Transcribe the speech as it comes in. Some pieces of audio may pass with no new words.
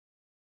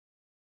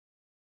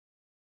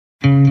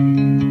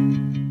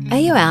Are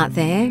you out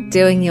there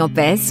doing your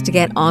best to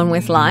get on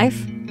with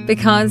life?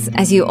 Because,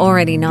 as you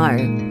already know,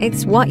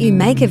 it's what you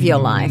make of your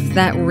life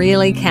that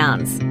really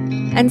counts.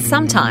 And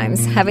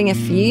sometimes having a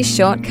few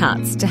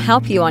shortcuts to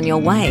help you on your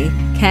way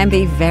can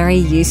be very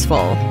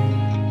useful.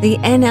 The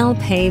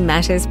NLP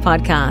Matters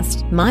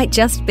Podcast might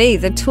just be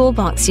the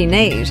toolbox you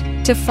need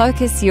to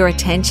focus your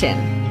attention,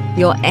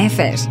 your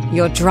effort,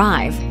 your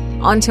drive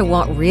onto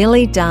what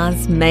really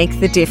does make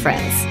the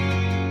difference.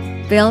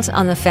 Built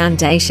on the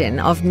foundation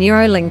of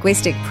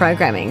neuro-linguistic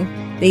programming,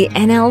 the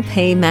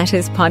NLP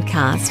Matters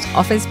Podcast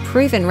offers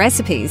proven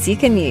recipes you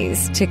can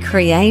use to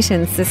create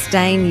and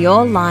sustain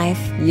your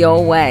life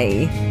your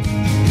way.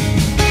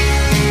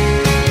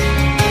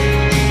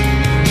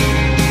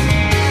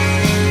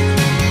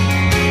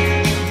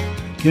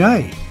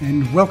 G'day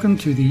and welcome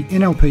to the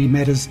NLP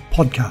Matters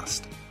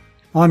Podcast.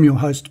 I'm your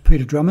host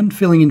Peter Drummond,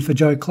 filling in for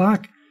Jo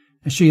Clark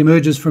as she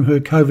emerges from her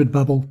COVID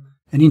bubble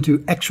and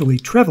into actually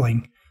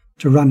travelling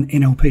to run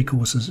NLP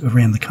courses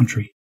around the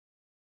country.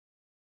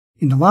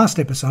 In the last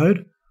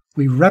episode,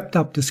 we wrapped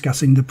up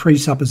discussing the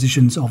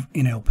presuppositions of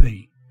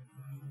NLP,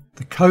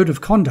 the code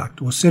of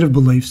conduct or set of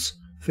beliefs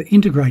for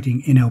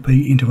integrating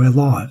NLP into our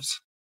lives.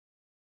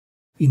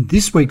 In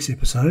this week's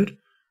episode,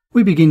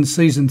 we begin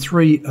Season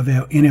 3 of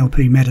our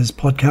NLP Matters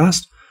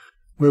podcast,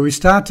 where we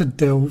start to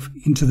delve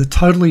into the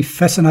totally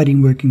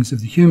fascinating workings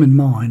of the human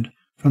mind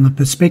from the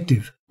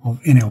perspective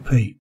of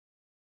NLP.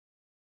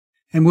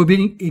 And we'll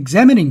be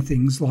examining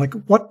things like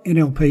what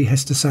NLP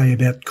has to say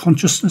about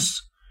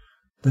consciousness,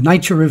 the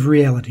nature of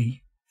reality,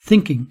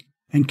 thinking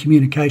and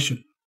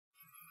communication.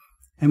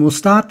 And we'll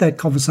start that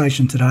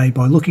conversation today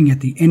by looking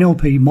at the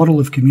NLP Model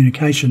of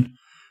Communication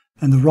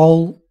and the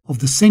role of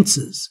the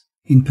senses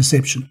in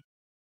perception.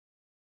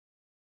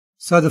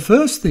 So the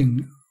first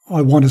thing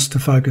I want us to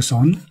focus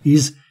on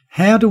is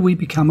how do we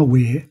become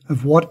aware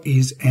of what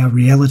is our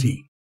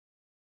reality?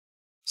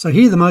 So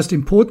here the most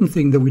important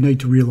thing that we need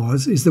to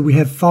realise is that we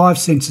have 5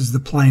 senses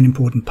that play an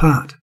important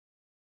part.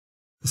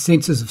 The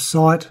senses of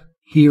sight,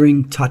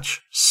 hearing,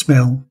 touch,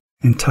 smell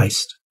and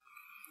taste.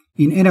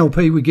 In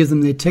NLP we give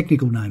them their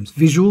technical names: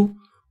 visual,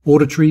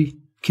 auditory,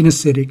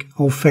 kinesthetic,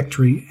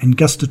 olfactory and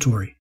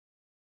gustatory.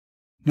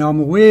 Now I'm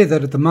aware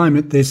that at the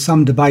moment there's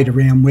some debate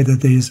around whether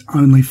there's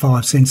only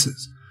 5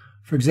 senses.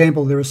 For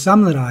example, there are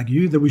some that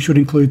argue that we should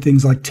include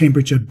things like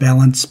temperature,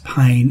 balance,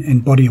 pain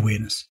and body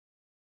awareness.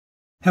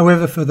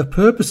 However, for the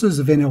purposes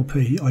of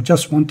NLP, I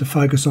just want to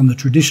focus on the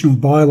traditional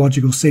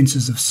biological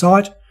senses of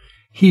sight,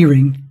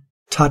 hearing,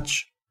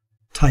 touch,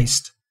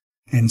 taste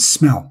and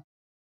smell.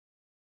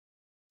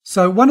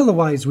 So one of the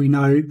ways we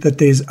know that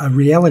there's a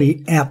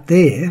reality out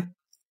there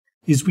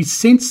is we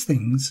sense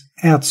things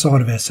outside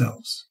of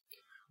ourselves.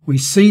 We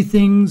see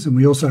things and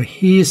we also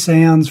hear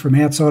sounds from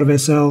outside of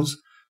ourselves,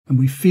 and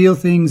we feel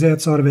things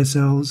outside of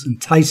ourselves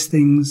and taste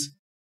things,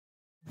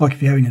 like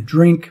if you're having a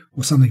drink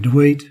or something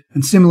to eat,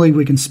 and similarly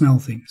we can smell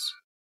things.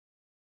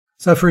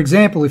 So for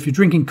example, if you're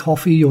drinking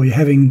coffee or you're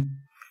having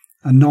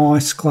a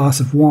nice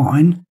glass of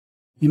wine,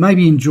 you may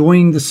be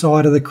enjoying the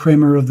sight of the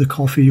crema of the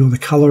coffee or the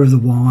colour of the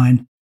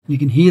wine. You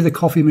can hear the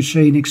coffee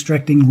machine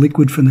extracting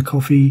liquid from the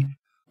coffee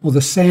or the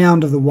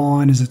sound of the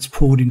wine as it's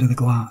poured into the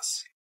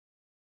glass.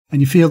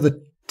 And you feel the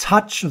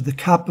touch of the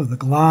cup of the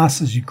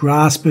glass as you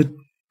grasp it.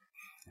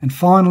 And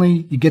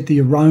finally, you get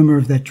the aroma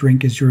of that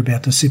drink as you're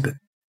about to sip it.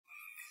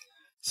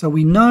 So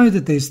we know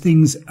that there's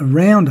things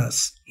around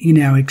us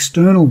in our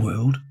external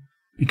world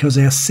because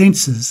our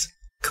senses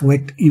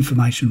collect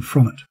information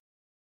from it.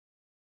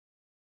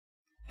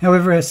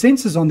 However, our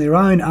senses on their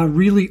own are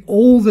really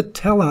all that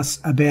tell us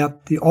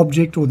about the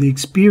object or the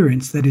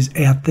experience that is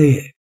out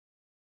there.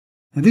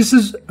 Now, this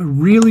is a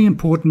really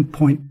important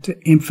point to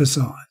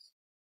emphasise.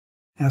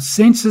 Our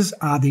senses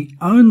are the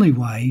only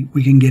way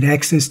we can get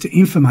access to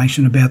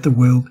information about the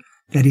world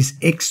that is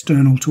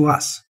external to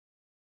us.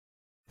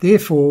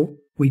 Therefore,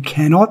 we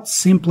cannot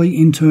simply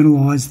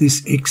internalise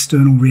this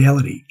external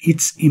reality.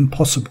 It's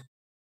impossible.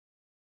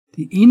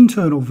 The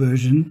internal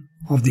version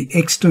of the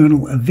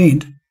external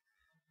event,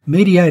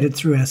 mediated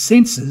through our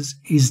senses,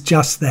 is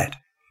just that,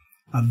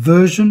 a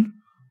version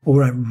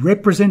or a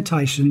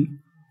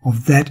representation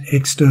of that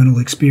external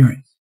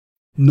experience,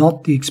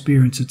 not the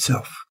experience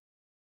itself.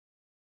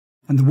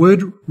 And the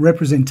word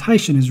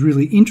representation is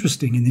really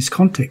interesting in this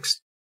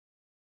context.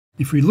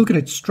 If we look at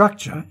its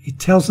structure, it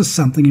tells us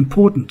something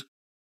important.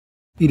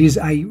 It is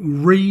a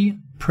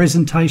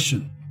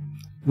representation.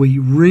 We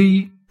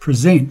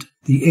represent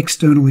the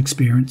external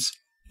experience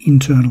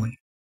internally.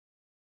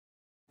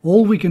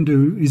 All we can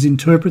do is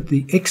interpret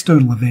the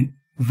external event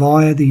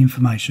via the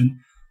information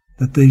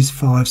that these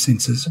 5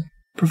 senses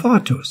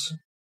provide to us.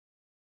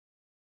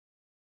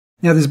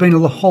 Now, there's been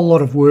a whole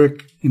lot of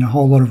work in a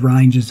whole lot of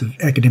ranges of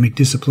academic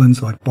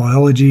disciplines like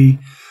biology,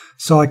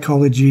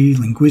 psychology,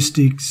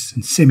 linguistics,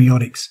 and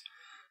semiotics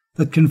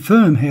that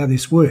confirm how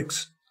this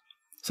works.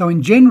 So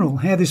in general,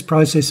 how this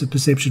process of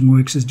perception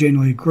works is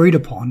generally agreed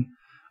upon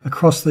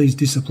across these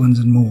disciplines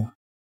and more.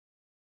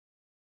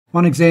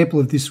 One example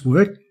of this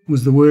work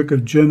was the work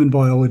of German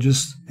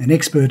biologist and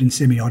expert in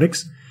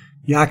semiotics,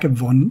 Jakob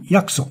von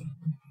Yuxel,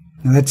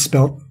 Now that's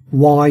spelt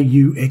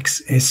Yuxskull.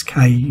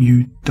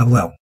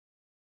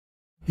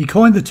 He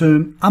coined the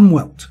term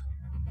umwelt,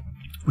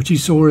 which he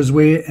saw as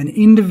where an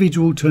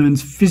individual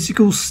turns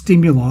physical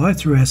stimuli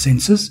through our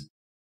senses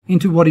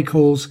into what he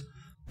calls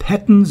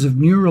patterns of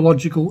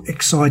neurological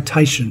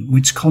excitation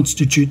which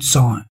constitute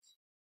science,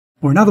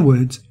 or in other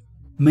words,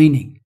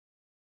 meaning.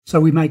 So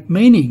we make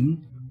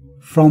meaning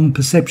from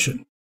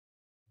perception.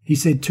 He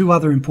said two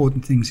other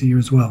important things here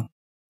as well.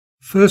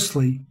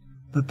 Firstly,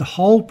 that the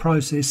whole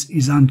process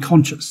is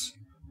unconscious,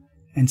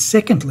 and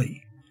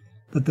secondly,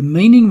 that the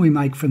meaning we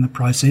make from the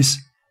process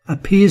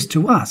appears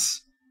to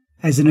us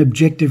as an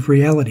objective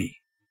reality,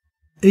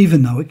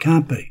 even though it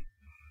can't be.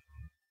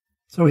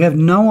 So we have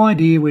no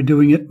idea we're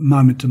doing it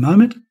moment to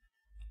moment,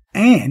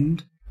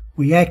 and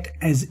we act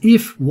as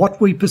if what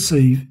we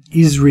perceive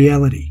is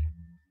reality,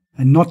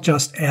 and not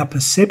just our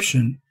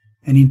perception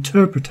and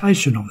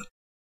interpretation of it.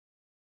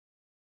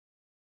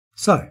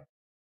 So,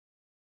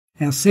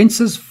 our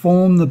senses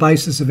form the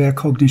basis of our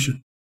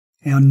cognition,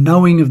 our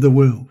knowing of the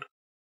world.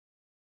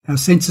 Our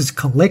senses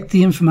collect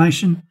the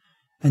information,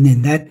 and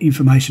then that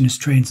information is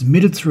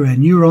transmitted through our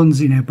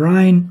neurons in our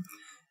brain.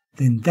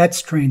 Then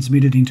that's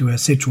transmitted into our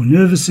central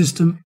nervous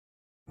system,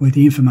 where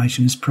the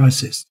information is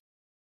processed.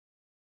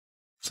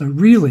 So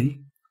really,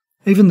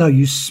 even though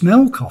you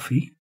smell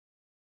coffee,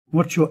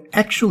 what you're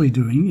actually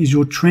doing is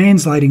you're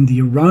translating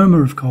the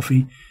aroma of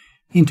coffee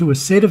into a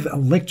set of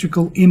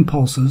electrical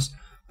impulses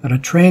that are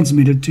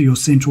transmitted to your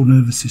central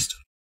nervous system.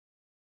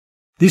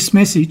 This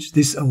message,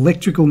 this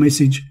electrical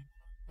message,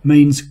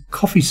 means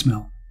coffee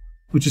smell,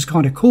 which is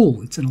kind of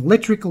cool. It's an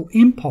electrical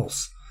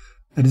impulse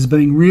that is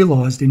being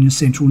realised in your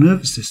central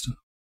nervous system.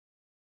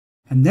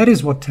 And that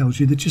is what tells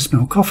you that you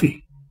smell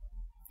coffee.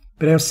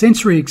 But our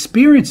sensory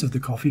experience of the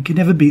coffee can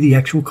never be the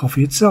actual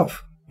coffee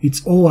itself.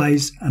 It's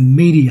always a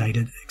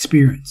mediated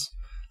experience.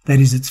 That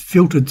is, it's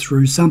filtered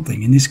through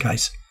something, in this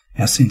case,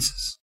 our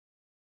senses.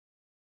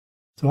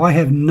 So I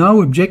have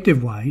no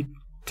objective way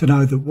to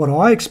know that what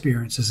I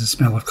experience as a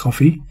smell of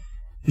coffee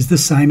is the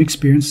same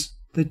experience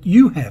that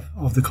you have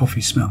of the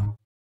coffee smell.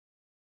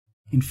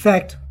 In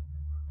fact,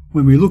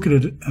 when we look at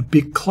it a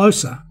bit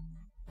closer,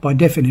 by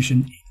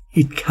definition,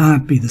 it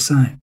can't be the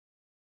same.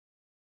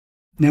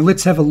 Now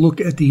let's have a look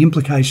at the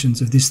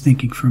implications of this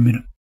thinking for a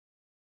minute.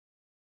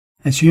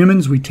 As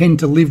humans, we tend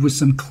to live with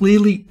some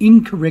clearly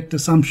incorrect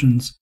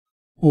assumptions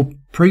or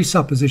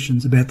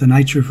presuppositions about the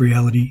nature of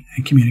reality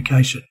and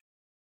communication.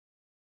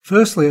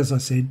 Firstly, as I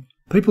said,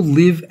 people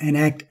live and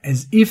act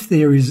as if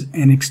there is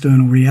an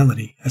external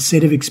reality, a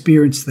set of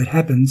experience that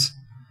happens,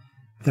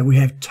 that we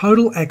have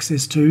total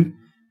access to,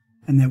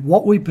 and that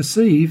what we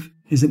perceive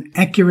is an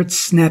accurate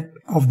snap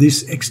of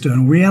this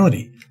external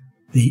reality,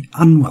 the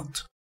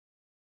unwelt.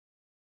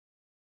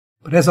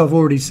 But as I've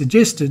already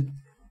suggested,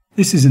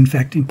 this is in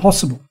fact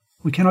impossible.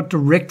 We cannot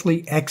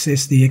directly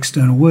access the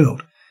external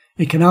world.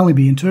 It can only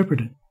be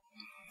interpreted.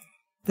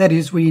 That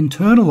is, we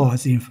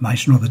internalise the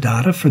information or the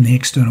data from the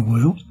external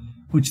world,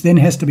 which then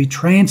has to be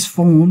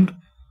transformed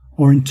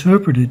or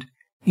interpreted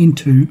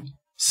into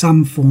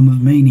some form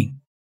of meaning.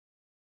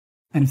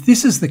 And if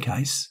this is the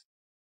case,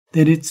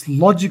 then it's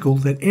logical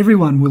that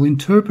everyone will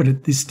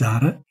interpret this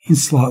data in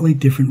slightly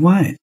different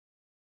ways.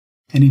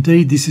 And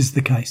indeed, this is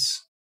the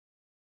case.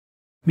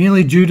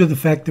 Merely due to the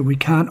fact that we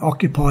can't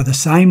occupy the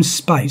same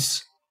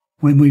space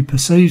when we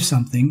perceive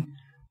something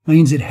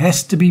means it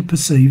has to be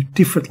perceived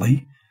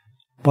differently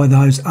by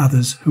those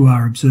others who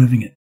are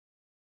observing it.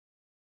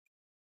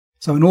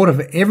 So in order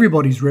for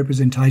everybody's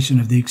representation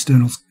of the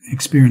external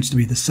experience to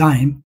be the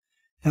same,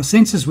 our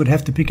senses would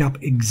have to pick up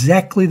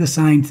exactly the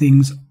same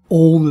things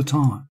all the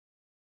time.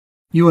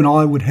 You and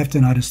I would have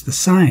to notice the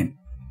same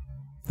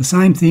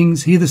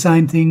things, hear the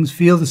same things,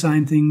 feel the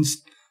same things,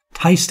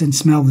 taste and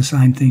smell the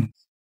same things.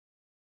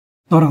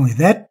 Not only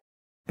that,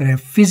 but our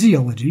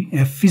physiology,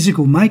 our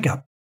physical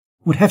makeup,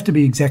 would have to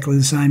be exactly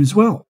the same as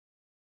well,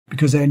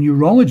 because our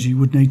neurology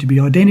would need to be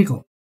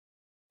identical.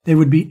 There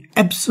would be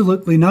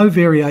absolutely no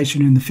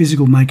variation in the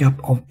physical makeup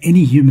of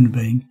any human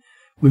being.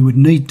 We would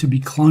need to be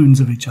clones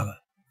of each other.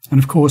 And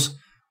of course,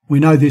 we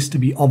know this to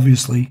be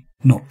obviously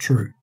not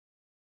true.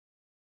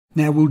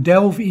 Now, we'll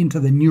delve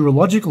into the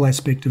neurological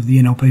aspect of the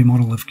NLP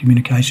model of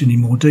communication in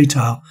more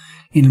detail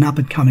in an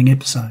up-and-coming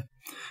episode.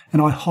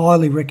 And I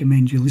highly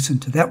recommend you listen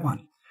to that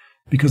one,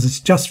 because it's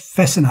just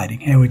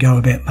fascinating how we go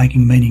about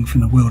making meaning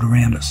from the world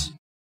around us.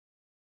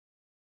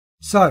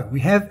 So we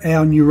have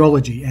our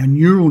neurology, our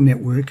neural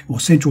network or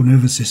central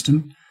nervous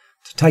system,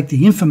 to take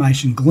the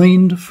information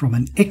gleaned from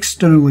an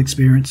external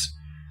experience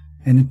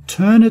and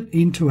turn it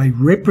into a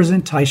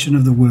representation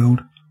of the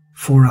world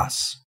for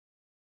us.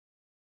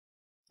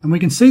 And we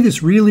can see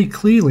this really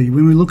clearly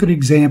when we look at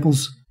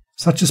examples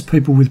such as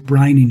people with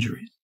brain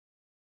injuries.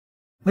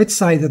 Let's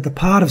say that the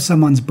part of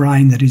someone's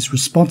brain that is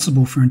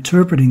responsible for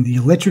interpreting the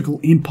electrical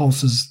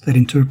impulses that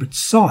interpret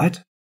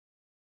sight,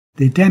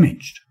 they're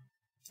damaged.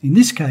 In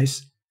this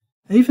case,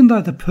 even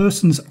though the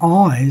person's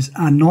eyes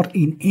are not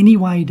in any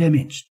way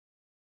damaged,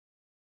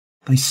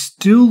 they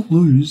still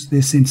lose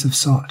their sense of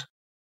sight.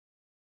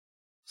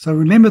 So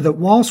remember that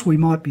whilst we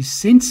might be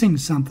sensing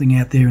something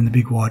out there in the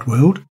big wide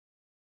world,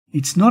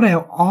 it's not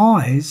our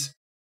eyes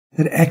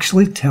that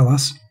actually tell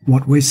us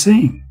what we're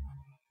seeing.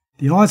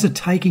 The eyes are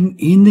taking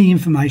in the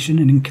information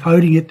and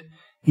encoding it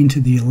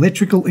into the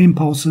electrical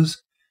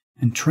impulses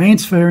and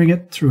transferring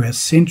it through our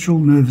central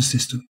nervous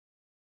system.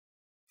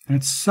 And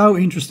it's so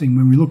interesting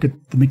when we look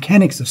at the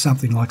mechanics of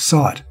something like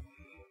sight.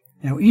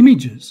 Our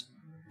images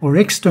or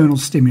external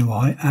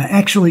stimuli are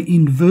actually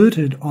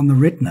inverted on the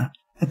retina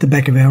at the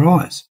back of our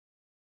eyes,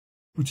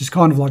 which is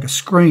kind of like a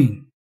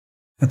screen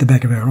at the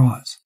back of our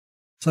eyes.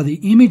 So the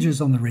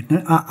images on the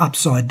retina are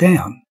upside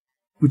down,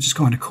 which is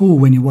kind of cool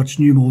when you watch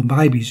newborn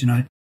babies,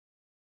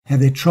 how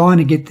they're trying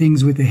to get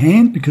things with their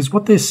hand because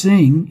what they're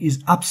seeing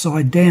is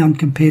upside down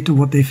compared to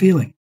what they're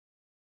feeling.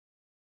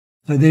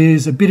 So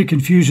there's a bit of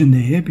confusion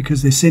there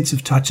because their sense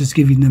of touch is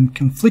giving them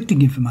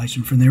conflicting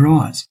information from their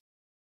eyes.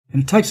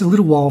 And it takes a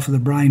little while for the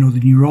brain or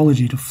the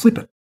neurology to flip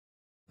it.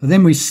 So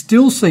then we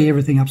still see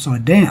everything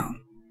upside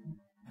down,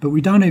 but we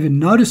don't even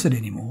notice it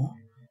anymore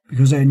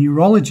because our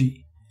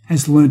neurology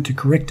has learned to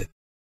correct it.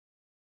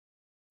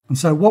 And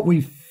so what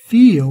we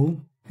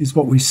feel is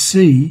what we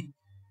see,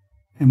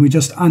 and we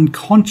just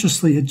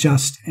unconsciously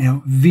adjust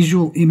our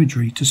visual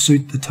imagery to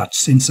suit the touch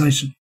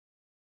sensation.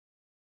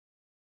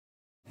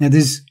 Now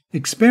there's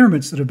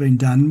experiments that have been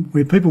done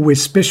where people wear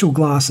special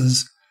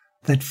glasses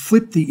that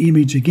flip the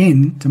image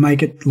again to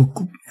make it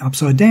look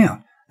upside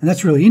down. And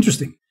that's really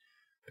interesting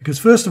because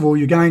first of all,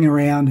 you're going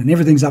around and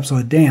everything's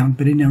upside down,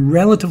 but in a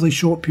relatively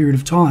short period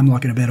of time,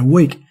 like in about a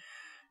week,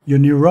 your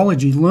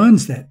neurology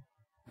learns that.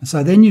 And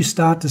so then you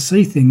start to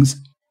see things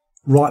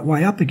right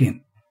way up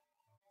again.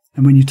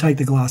 And when you take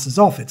the glasses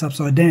off, it's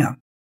upside down.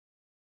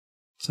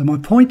 So my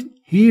point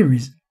here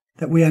is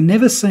that we are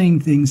never seeing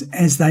things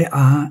as they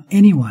are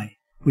anyway.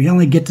 We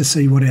only get to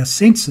see what our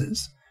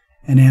senses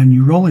and our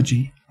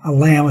neurology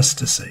allow us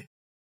to see.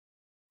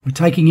 We're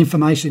taking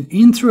information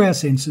in through our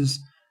senses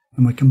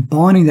and we're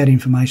combining that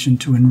information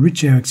to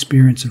enrich our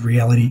experience of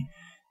reality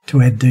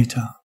to add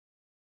detail.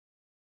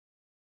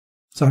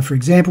 So for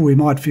example, we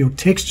might feel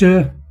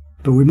texture,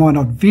 but we might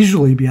not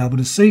visually be able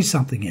to see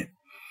something yet.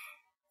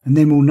 And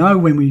then we'll know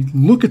when we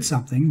look at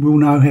something, we'll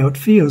know how it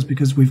feels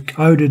because we've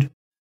coded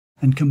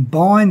and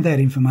combined that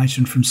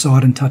information from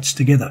sight and touch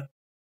together.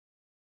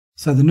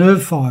 So the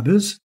nerve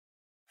fibres,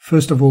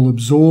 first of all,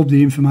 absorb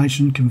the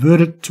information,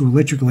 convert it to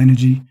electrical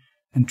energy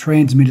and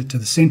transmit it to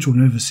the central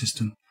nervous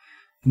system.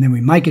 And then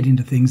we make it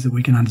into things that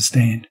we can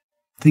understand,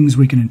 things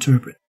we can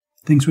interpret,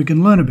 things we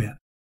can learn about.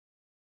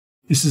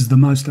 This is the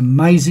most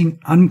amazing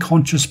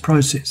unconscious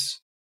process.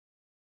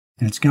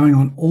 And it's going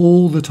on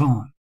all the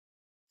time.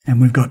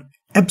 And we've got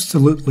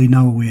absolutely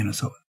no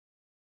awareness of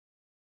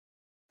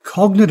it.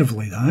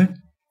 Cognitively, though,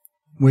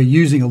 we're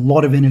using a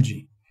lot of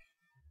energy.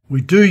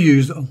 We do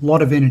use a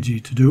lot of energy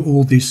to do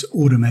all this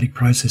automatic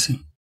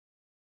processing.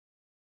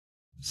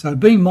 So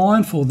being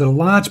mindful that a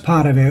large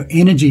part of our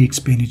energy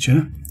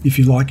expenditure, if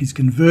you like, is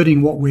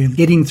converting what we're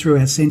getting through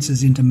our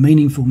senses into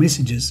meaningful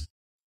messages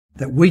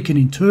that we can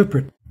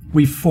interpret,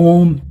 we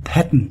form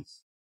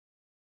patterns.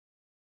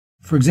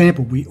 For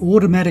example, we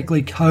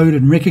automatically code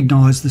and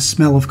recognise the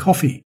smell of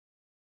coffee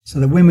so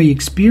that when we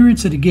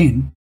experience it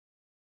again,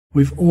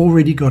 we've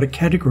already got it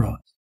categorised.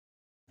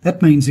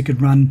 That means it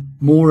could run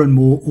more and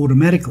more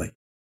automatically.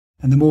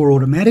 And the more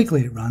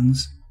automatically it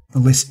runs, the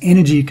less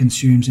energy it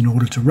consumes in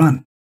order to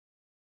run.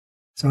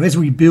 So as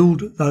we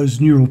build those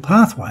neural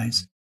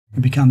pathways,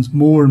 it becomes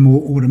more and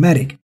more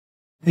automatic.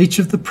 Each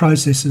of the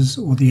processes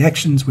or the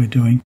actions we're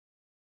doing,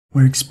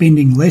 we're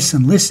expending less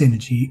and less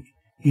energy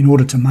in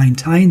order to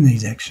maintain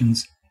these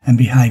actions and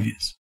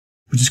behaviours,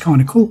 which is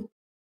kind of cool.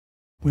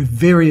 We're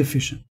very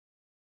efficient.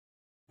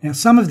 Now,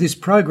 some of this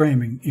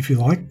programming, if you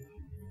like,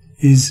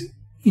 is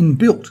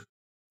inbuilt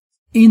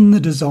in the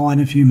design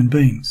of human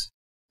beings.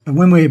 And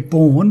when we're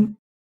born,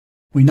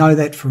 we know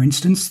that, for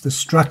instance, the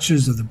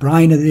structures of the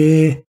brain are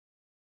there.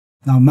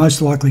 They'll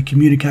most likely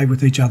communicate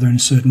with each other in a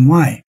certain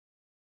way.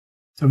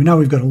 So we know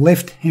we've got a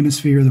left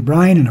hemisphere of the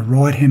brain and a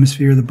right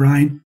hemisphere of the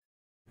brain.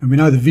 And we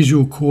know the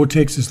visual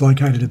cortex is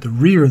located at the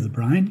rear of the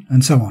brain,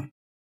 and so on.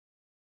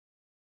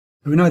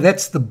 So we know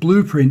that's the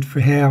blueprint for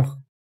how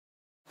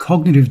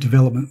cognitive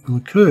development will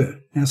occur.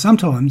 Now,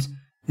 sometimes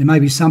there may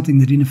be something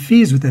that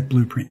interferes with that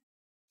blueprint.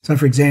 So,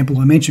 for example,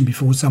 I mentioned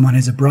before someone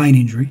has a brain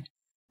injury.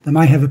 They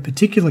may have a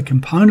particular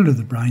component of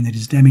the brain that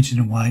is damaged in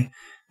a way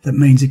that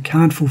means it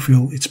can't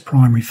fulfil its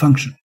primary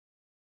function.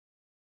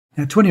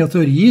 Now, 20 or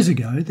 30 years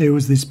ago, there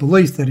was this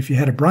belief that if you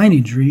had a brain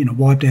injury and it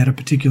wiped out a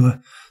particular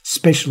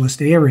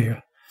specialist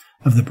area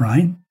of the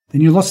brain,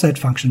 then you lost that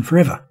function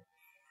forever.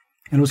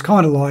 And it was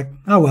kind of like,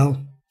 oh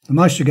well, the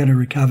most you're going to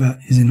recover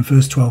is in the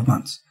first 12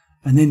 months.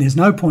 And then there's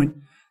no point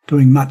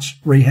doing much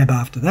rehab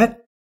after that.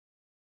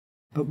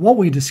 But what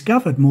we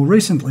discovered more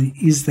recently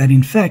is that,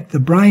 in fact, the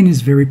brain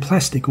is very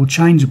plastic or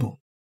changeable.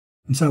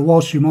 And so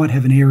whilst you might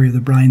have an area of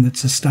the brain that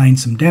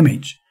sustains some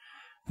damage,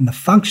 and the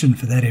function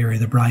for that area of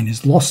the brain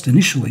is lost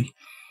initially,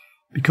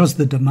 because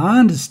the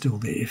demand is still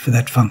there for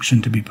that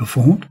function to be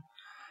performed,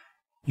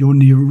 your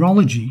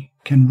neurology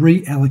can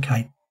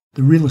reallocate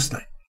the real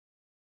estate.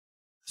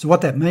 So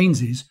what that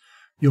means is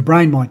your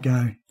brain might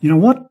go, you know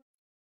what?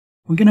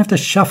 We're going to have to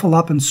shuffle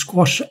up and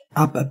squash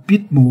up a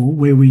bit more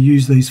where we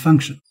use these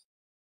functions.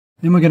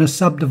 Then we're going to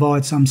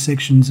subdivide some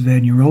sections of our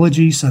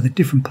neurology so that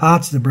different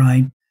parts of the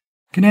brain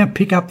can now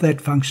pick up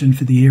that function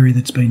for the area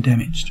that's been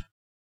damaged.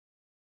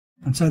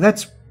 And so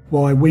that's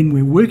why when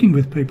we're working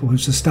with people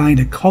who've sustained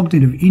a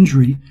cognitive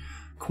injury,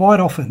 quite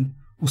often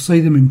we'll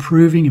see them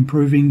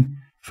improving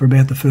for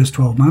about the first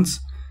 12 months.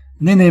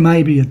 And then there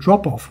may be a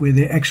drop-off where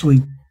they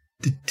actually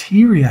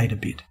deteriorate a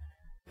bit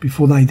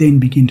before they then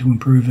begin to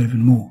improve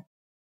even more.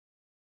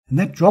 And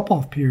that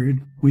drop-off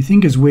period, we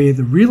think, is where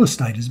the real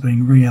estate is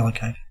being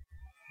reallocated.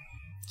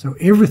 So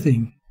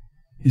everything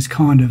is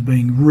kind of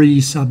being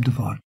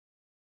re-subdivided.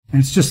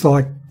 And it's just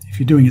like if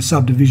you're doing a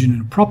subdivision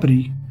in a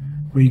property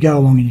where you go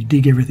along and you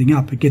dig everything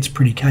up, it gets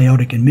pretty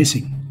chaotic and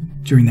messy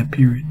during that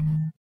period.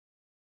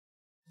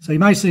 So you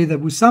may see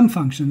that with some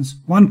functions,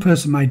 one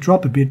person may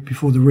drop a bit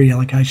before the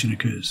reallocation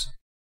occurs.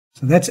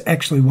 So that's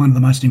actually one of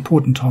the most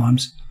important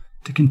times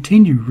to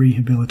continue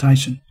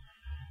rehabilitation,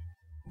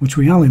 which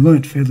we only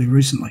learnt fairly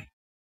recently.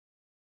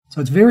 So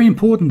it's very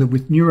important that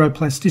with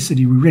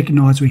neuroplasticity we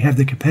recognise we have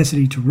the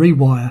capacity to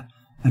rewire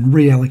and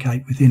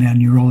reallocate within our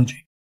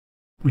neurology,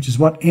 which is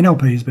what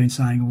NLP has been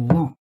saying all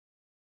along.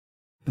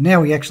 But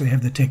now we actually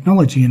have the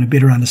technology and a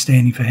better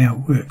understanding for how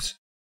it works,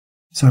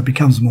 so it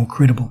becomes more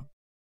credible.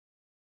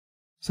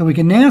 So we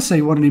can now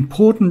see what an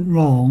important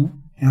role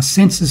our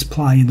senses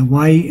play in the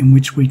way in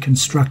which we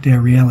construct our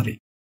reality.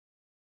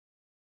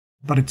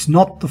 But it's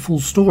not the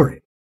full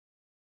story.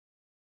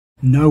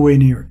 Nowhere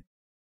near it.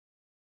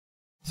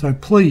 So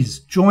please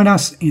join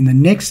us in the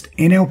next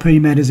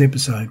NLP Matters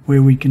episode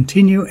where we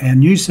continue our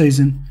new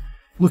season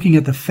looking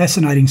at the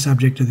fascinating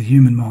subject of the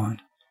human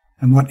mind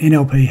and what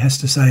NLP has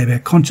to say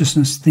about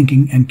consciousness,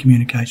 thinking and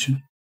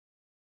communication.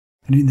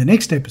 And in the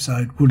next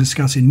episode, we'll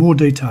discuss in more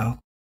detail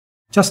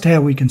just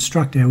how we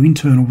construct our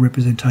internal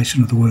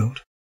representation of the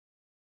world.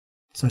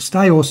 So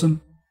stay awesome,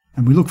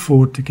 and we look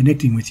forward to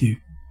connecting with you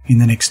in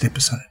the next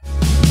episode.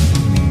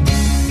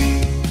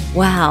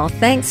 Wow,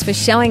 thanks for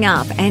showing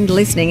up and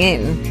listening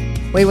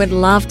in. We would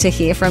love to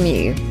hear from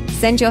you.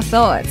 Send your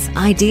thoughts,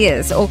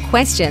 ideas or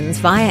questions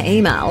via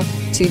email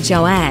to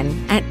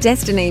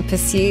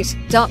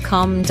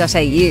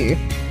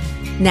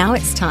joanne@destinypursuit.com.au. Now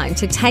it's time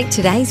to take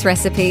today's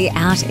recipe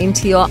out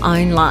into your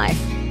own life.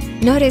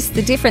 Notice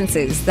the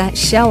differences that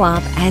show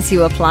up as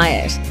you apply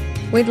it.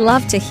 We'd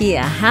love to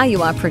hear how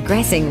you are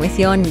progressing with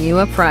your new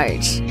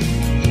approach.